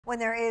When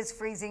there is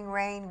freezing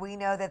rain, we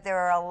know that there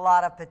are a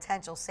lot of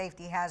potential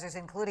safety hazards,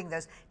 including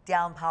those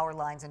down power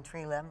lines and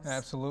tree limbs.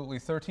 Absolutely.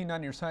 13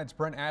 on your side's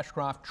Brent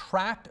Ashcroft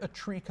tracked a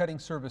tree cutting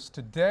service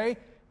today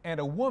and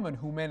a woman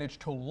who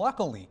managed to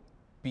luckily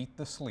beat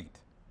the sleet.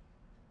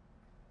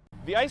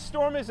 The ice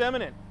storm is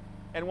imminent,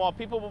 and while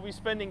people will be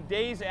spending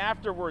days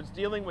afterwards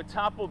dealing with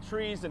toppled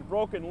trees and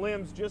broken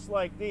limbs just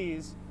like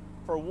these,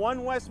 for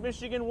one West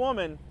Michigan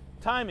woman,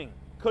 timing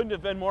couldn't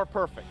have been more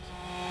perfect.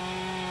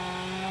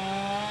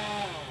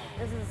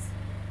 This is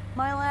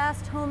my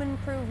last home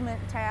improvement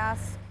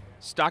task.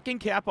 Stocking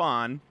cap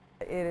on.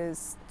 It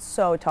is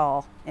so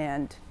tall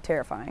and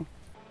terrifying.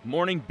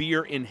 Morning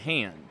beer in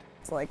hand.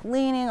 It's like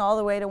leaning all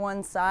the way to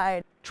one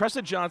side.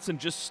 Tressa Johnson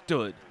just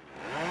stood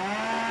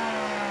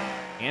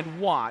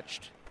and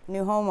watched.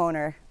 New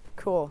homeowner,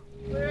 cool.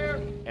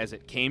 As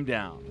it came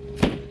down.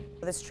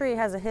 This tree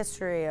has a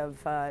history of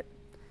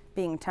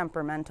being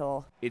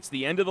temperamental. It's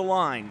the end of the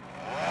line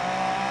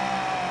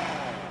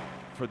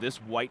for this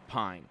white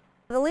pine.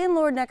 The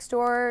landlord next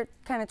door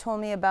kind of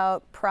told me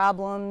about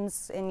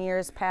problems in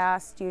years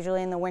past,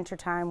 usually in the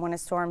wintertime when a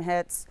storm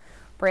hits,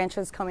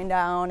 branches coming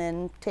down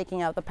and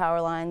taking out the power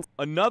lines.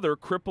 Another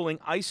crippling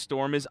ice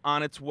storm is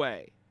on its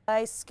way.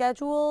 I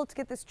scheduled to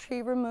get this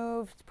tree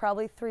removed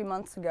probably 3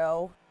 months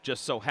ago.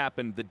 Just so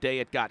happened the day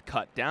it got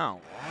cut down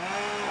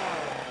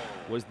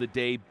was the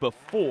day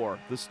before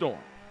the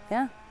storm.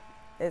 Yeah,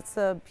 it's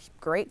a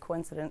great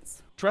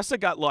coincidence. Tressa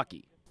got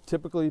lucky.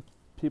 Typically,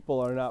 people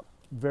are not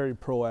very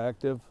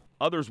proactive.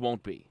 Others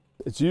won't be.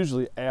 It's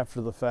usually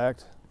after the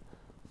fact.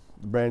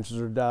 The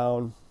branches are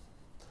down,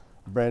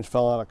 a branch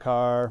fell on a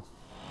car.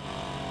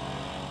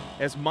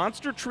 As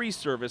Monster Tree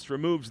Service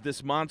removes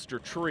this monster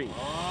tree,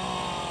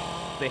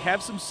 they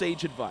have some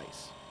sage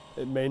advice.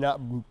 It may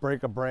not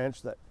break a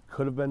branch that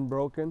could have been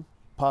broken.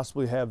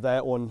 Possibly have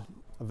that one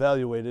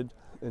evaluated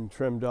and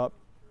trimmed up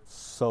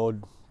so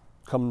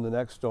come the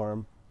next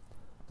storm,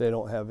 they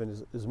don't have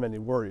as many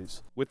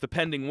worries. With the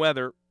pending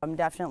weather, I'm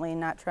definitely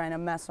not trying to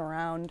mess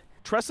around.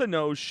 Tressa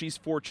knows she's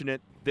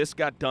fortunate this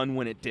got done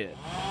when it did.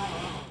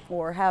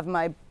 Or have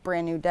my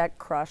brand new deck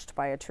crushed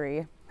by a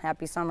tree.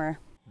 Happy summer.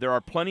 There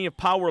are plenty of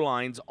power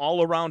lines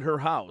all around her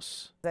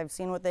house. I've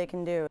seen what they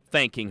can do.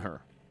 Thanking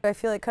her. I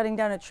feel like cutting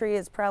down a tree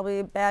is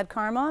probably bad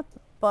karma,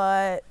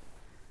 but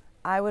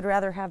I would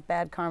rather have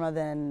bad karma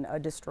than a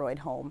destroyed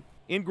home.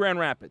 In Grand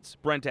Rapids,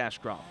 Brent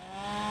Ashcroft,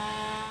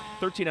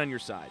 13 on your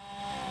side.